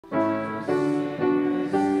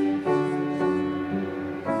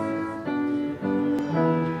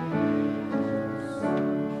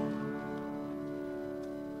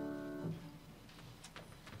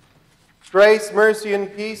Grace, mercy,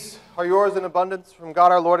 and peace are yours in abundance from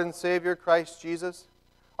God our Lord and Savior, Christ Jesus.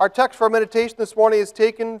 Our text for our meditation this morning is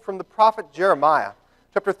taken from the prophet Jeremiah,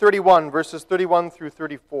 chapter 31, verses 31 through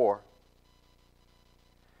 34.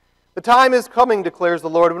 The time is coming, declares the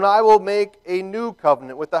Lord, when I will make a new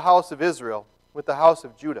covenant with the house of Israel, with the house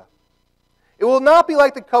of Judah. It will not be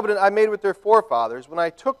like the covenant I made with their forefathers when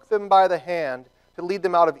I took them by the hand to lead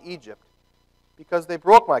them out of Egypt, because they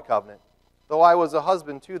broke my covenant, though I was a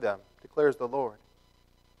husband to them, declares the Lord.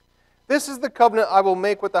 This is the covenant I will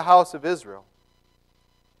make with the house of Israel.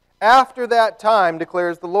 After that time,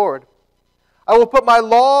 declares the Lord, I will put my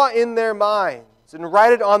law in their minds and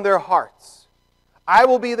write it on their hearts. I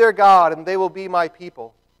will be their God, and they will be my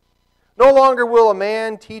people. No longer will a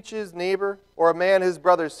man teach his neighbor or a man his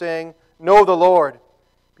brother, saying, Know the Lord,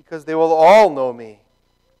 because they will all know me,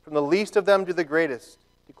 from the least of them to the greatest,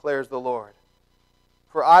 declares the Lord.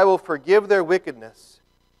 For I will forgive their wickedness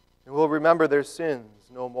and will remember their sins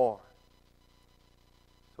no more.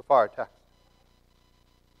 So far, our text.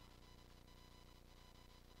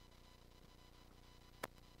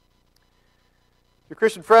 Dear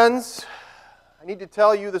Christian friends, I need to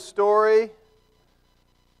tell you the story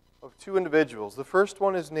of two individuals. The first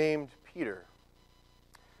one is named Peter.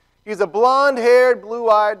 He's a blonde-haired,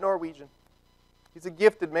 blue-eyed Norwegian. He's a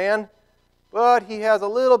gifted man, but he has a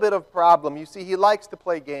little bit of problem. You see, he likes to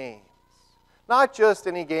play games. Not just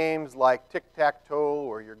any games like tic-tac-toe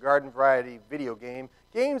or your garden variety video game,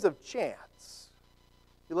 games of chance.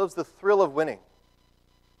 He loves the thrill of winning.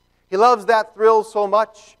 He loves that thrill so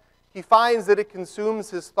much, he finds that it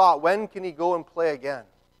consumes his thought. When can he go and play again?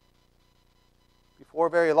 Before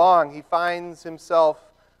very long, he finds himself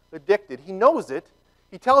addicted. He knows it.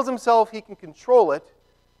 He tells himself he can control it.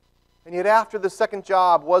 And yet after the second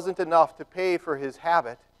job wasn't enough to pay for his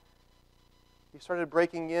habit, he started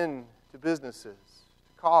breaking into businesses,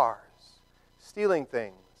 to cars, stealing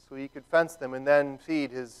things so he could fence them and then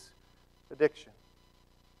feed his addiction.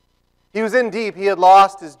 He was in deep. He had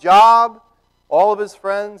lost his job, all of his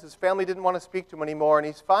friends. His family didn't want to speak to him anymore, and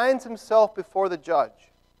he finds himself before the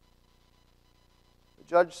judge. The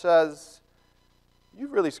judge says,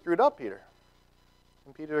 You've really screwed up, Peter.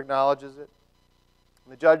 And Peter acknowledges it.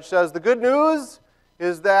 And the judge says, the good news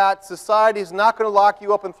is that society is not going to lock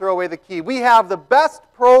you up and throw away the key. We have the best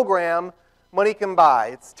program money can buy.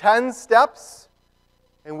 It's 10 steps,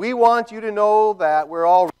 and we want you to know that we're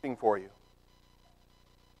all rooting for you.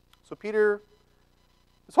 So Peter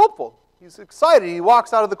is hopeful. He's excited. He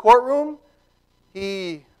walks out of the courtroom.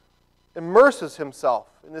 He immerses himself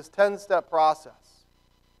in this 10-step process.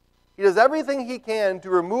 He does everything he can to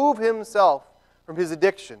remove himself from his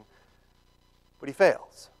addiction, but he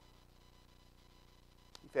fails.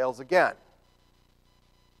 He fails again.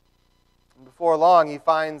 And before long, he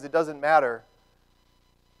finds it doesn't matter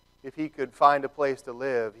if he could find a place to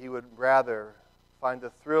live. He would rather find the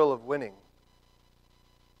thrill of winning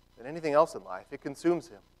than anything else in life. It consumes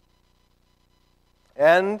him.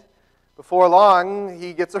 And before long,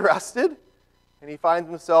 he gets arrested, and he finds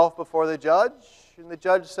himself before the judge, and the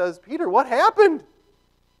judge says, Peter, what happened?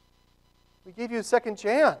 We gave you a second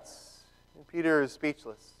chance. And Peter is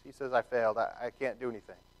speechless. He says, I failed. I can't do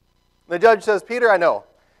anything. And the judge says, Peter, I know.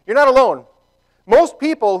 You're not alone. Most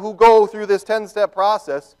people who go through this 10-step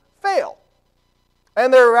process fail.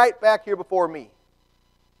 And they're right back here before me.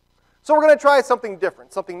 So we're going to try something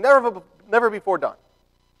different, something never before done.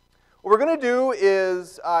 What we're going to do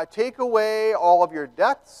is take away all of your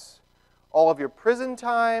debts, all of your prison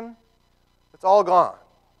time. It's all gone.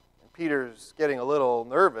 Peter's getting a little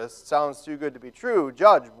nervous. Sounds too good to be true.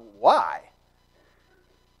 Judge, why?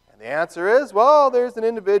 And the answer is, well, there's an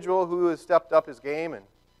individual who has stepped up his game, and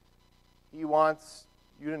he wants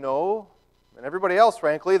you to know, and everybody else,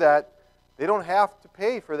 frankly, that they don't have to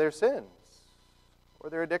pay for their sins or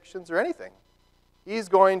their addictions or anything. He's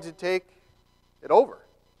going to take it over.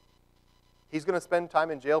 He's going to spend time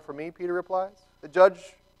in jail for me, Peter replies. The judge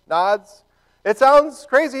nods. It sounds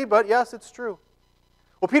crazy, but yes, it's true.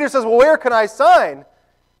 Well, Peter says, well, where can I sign?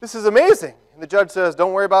 This is amazing. And the judge says,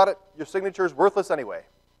 don't worry about it. Your signature is worthless anyway.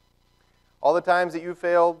 All the times that you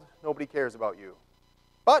failed, nobody cares about you.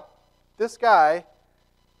 But this guy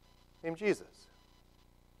named Jesus,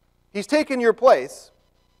 he's taken your place,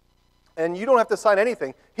 and you don't have to sign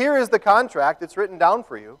anything. Here is the contract. It's written down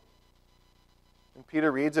for you. And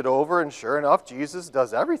Peter reads it over, and sure enough, Jesus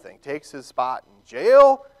does everything. Takes his spot in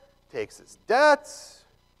jail, takes his debts.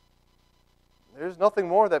 There's nothing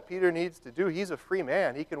more that Peter needs to do. He's a free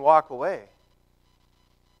man. He can walk away.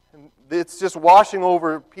 And it's just washing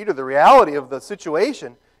over Peter the reality of the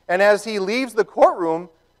situation. And as he leaves the courtroom,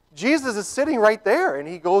 Jesus is sitting right there, and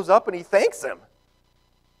he goes up and he thanks him.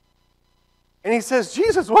 And he says,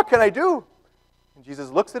 Jesus, what can I do? And Jesus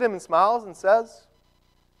looks at him and smiles and says,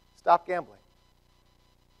 stop gambling.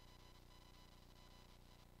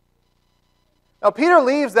 Now, Peter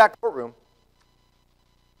leaves that courtroom,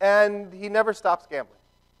 and he never stops gambling.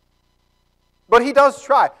 But he does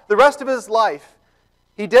try. The rest of his life,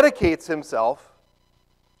 he dedicates himself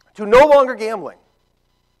to no longer gambling.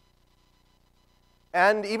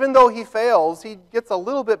 And even though he fails, he gets a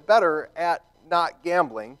little bit better at not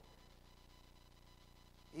gambling.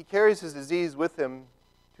 He carries his disease with him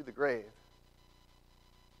to the grave.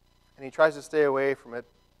 And he tries to stay away from it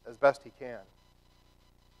as best he can.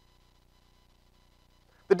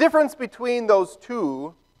 The difference between those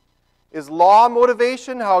two is law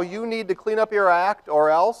motivation, how you need to clean up your act, or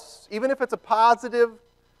else, even if it's a positive,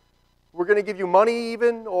 we're going to give you money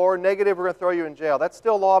even, or negative, we're going to throw you in jail. That's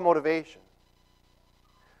still law motivation.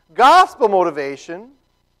 Gospel motivation,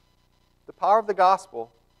 the power of the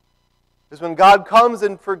gospel, is when God comes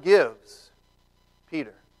and forgives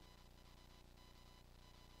Peter.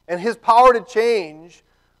 And his power to change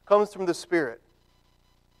comes from the Spirit.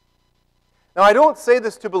 Now, I don't say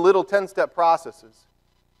this to belittle 10-step processes,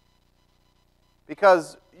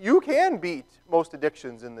 because you can beat most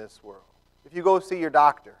addictions in this world. If you go see your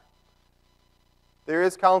doctor, there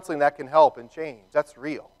is counseling that can help and change. That's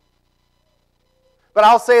real. But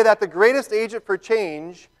I'll say that the greatest agent for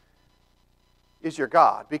change is your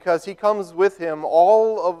God, because he comes with him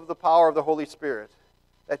all of the power of the Holy Spirit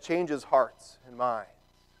that changes hearts and minds.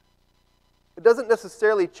 It doesn't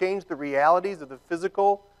necessarily change the realities of the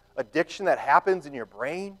physical addiction that happens in your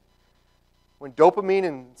brain when dopamine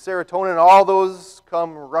and serotonin and all those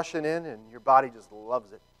come rushing in and your body just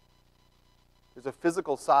loves it. There's a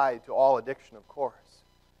physical side to all addiction, of course.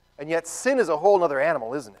 And yet sin is a whole other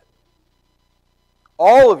animal, isn't it?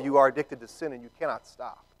 All of you are addicted to sin and you cannot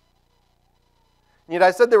stop. And yet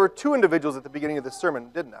I said there were two individuals at the beginning of this sermon,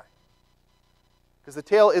 didn't I? Because the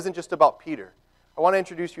tale isn't just about Peter. I want to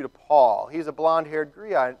introduce you to Paul. He's a blonde-haired,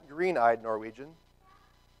 green-eyed Norwegian.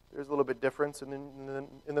 There's a little bit difference in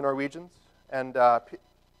the Norwegians. And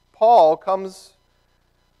Paul comes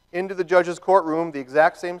into the judge's courtroom, the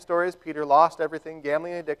exact same story as Peter, lost everything,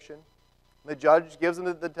 gambling and addiction. The judge gives him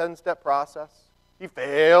the 10-step process. He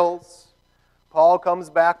fails. Paul comes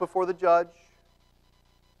back before the judge.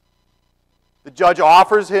 The judge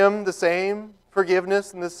offers him the same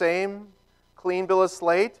forgiveness and the same clean bill of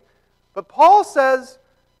slate. But Paul says,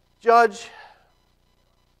 Judge,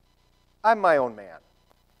 I'm my own man.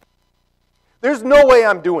 There's no way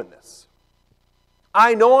I'm doing this.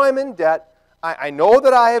 I know I'm in debt. I know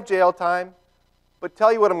that I have jail time. But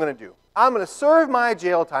tell you what I'm going to do. I'm going to serve my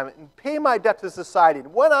jail time and pay my debt to society.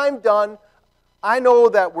 And when I'm done, I know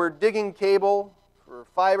that we're digging cable for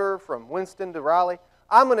fiber from Winston to Raleigh.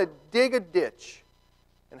 I'm going to dig a ditch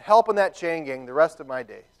and help in that chain gang the rest of my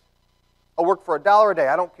days. I'll work for $1 a day.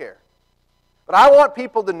 I don't care. But I want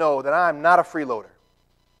people to know that I'm not a freeloader.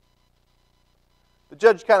 The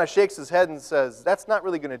judge kind of shakes his head and says, that's not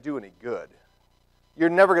really going to do any good. You're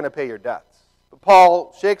never going to pay your debts. But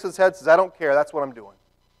Paul shakes his head and says, I don't care. That's what I'm doing.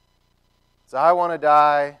 So I want to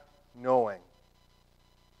die knowing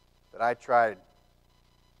that I tried.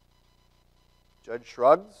 Judge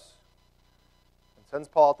shrugs and sends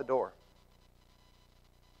Paul out the door.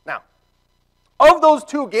 Now, of those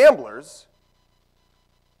two gamblers,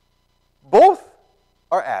 both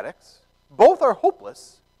are addicts, both are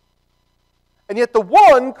hopeless, and yet the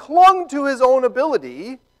one clung to his own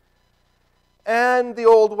ability and the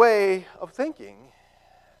old way of thinking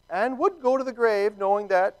and would go to the grave knowing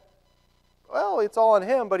that, well, it's all on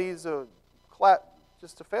him, but he's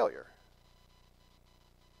just a failure.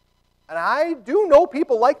 And I do know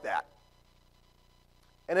people like that.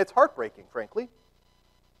 And it's heartbreaking, frankly.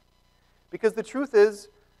 Because the truth is,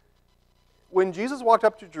 when Jesus walked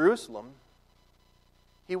up to Jerusalem,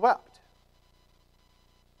 he wept.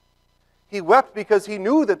 He wept because he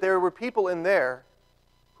knew that there were people in there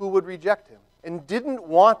who would reject him and didn't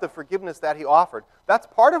want the forgiveness that he offered. That's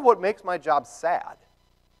part of what makes my job sad.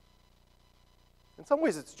 In some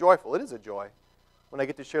ways it's joyful. It is a joy when I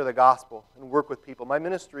get to share the gospel and work with people. My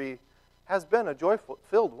ministry has been a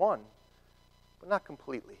joy-filled one, but not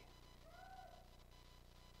completely.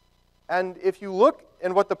 And if you look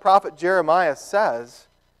in what the prophet Jeremiah says,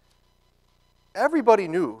 everybody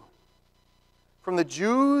knew, from the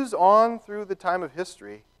Jews on through the time of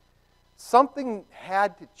history, something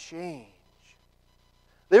had to change.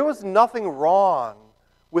 There was nothing wrong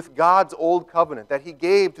with God's old covenant that he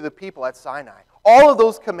gave to the people at Sinai. All of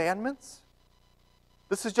those commandments,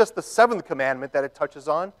 this is just the 7th commandment that it touches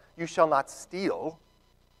on. You shall not steal.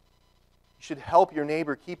 You should help your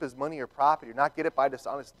neighbor keep his money or property, or not get it by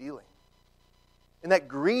dishonest dealing. And that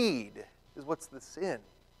greed is what's the sin.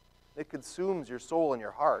 It consumes your soul and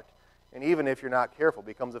your heart. And even if you're not careful,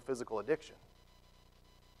 becomes a physical addiction.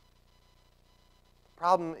 The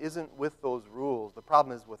problem isn't with those rules. The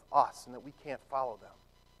problem is with us and that we can't follow them.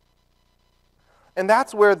 And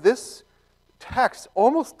that's where this text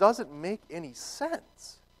almost doesn't make any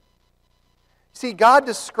sense. See, God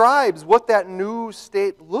describes what that new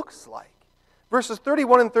state looks like. Verses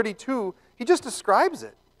 31 and 32, he just describes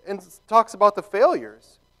it and talks about the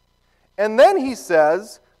failures. And then he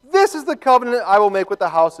says, this is the covenant I will make with the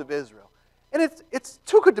house of Israel. And it's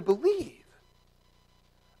too good to believe.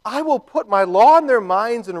 I will put my law in their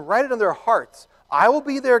minds and write it on their hearts. I will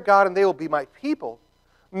be their God and they will be my people.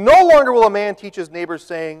 No longer will a man teach his neighbor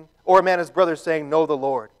saying, or a man his brother saying, know the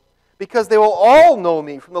Lord. Because they will all know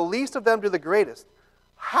me, from the least of them to the greatest.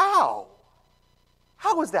 How?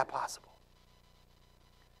 How is that possible?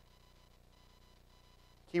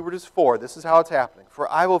 Keyword is for. This is how it's happening. For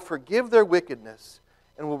I will forgive their wickedness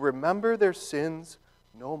and will remember their sins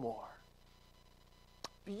no more.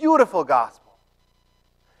 Beautiful gospel.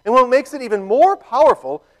 And what makes it even more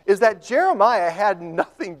powerful is that Jeremiah had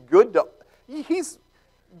nothing good to...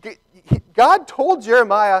 God told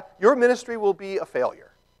Jeremiah, your ministry will be a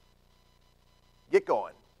failure. Get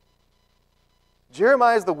going.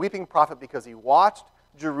 Jeremiah is the weeping prophet because he watched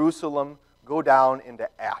Jerusalem go down into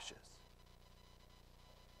ashes.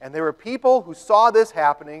 And there were people who saw this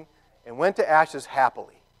happening and went to ashes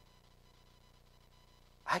happily.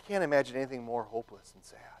 I can't imagine anything more hopeless and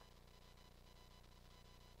sad.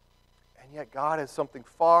 And yet God has something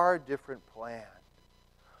far different planned.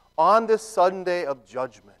 On this Sunday of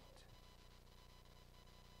judgment,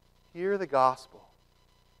 hear the gospel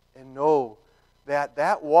and know that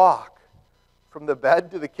that walk from the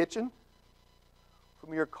bed to the kitchen,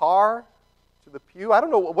 from your car to the pew, I don't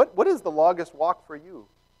know, what is the longest walk for you?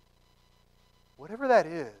 Whatever that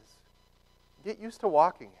is, get used to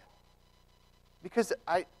walking it. Because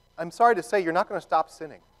I'm sorry to say, you're not going to stop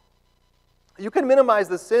sinning. You can minimize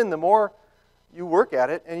the sin the more you work at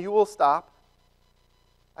it, and you will stop.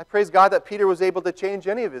 I praise God that Peter was able to change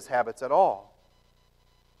any of his habits at all.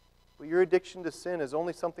 But your addiction to sin is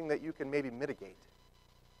only something that you can maybe mitigate.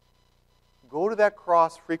 Go to that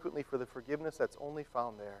cross frequently for the forgiveness that's only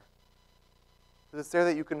found there. Because it's there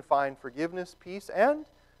that you can find forgiveness, peace, and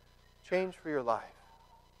change for your life.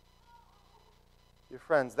 Dear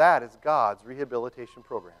friends, that is God's rehabilitation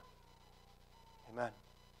program. Amen.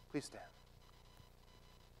 Please stand.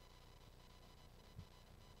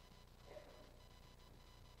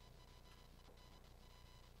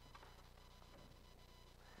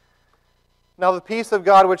 Now the peace of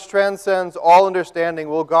God, which transcends all understanding,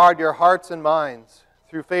 will guard your hearts and minds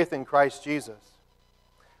through faith in Christ Jesus.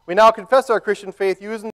 We now confess our Christian faith using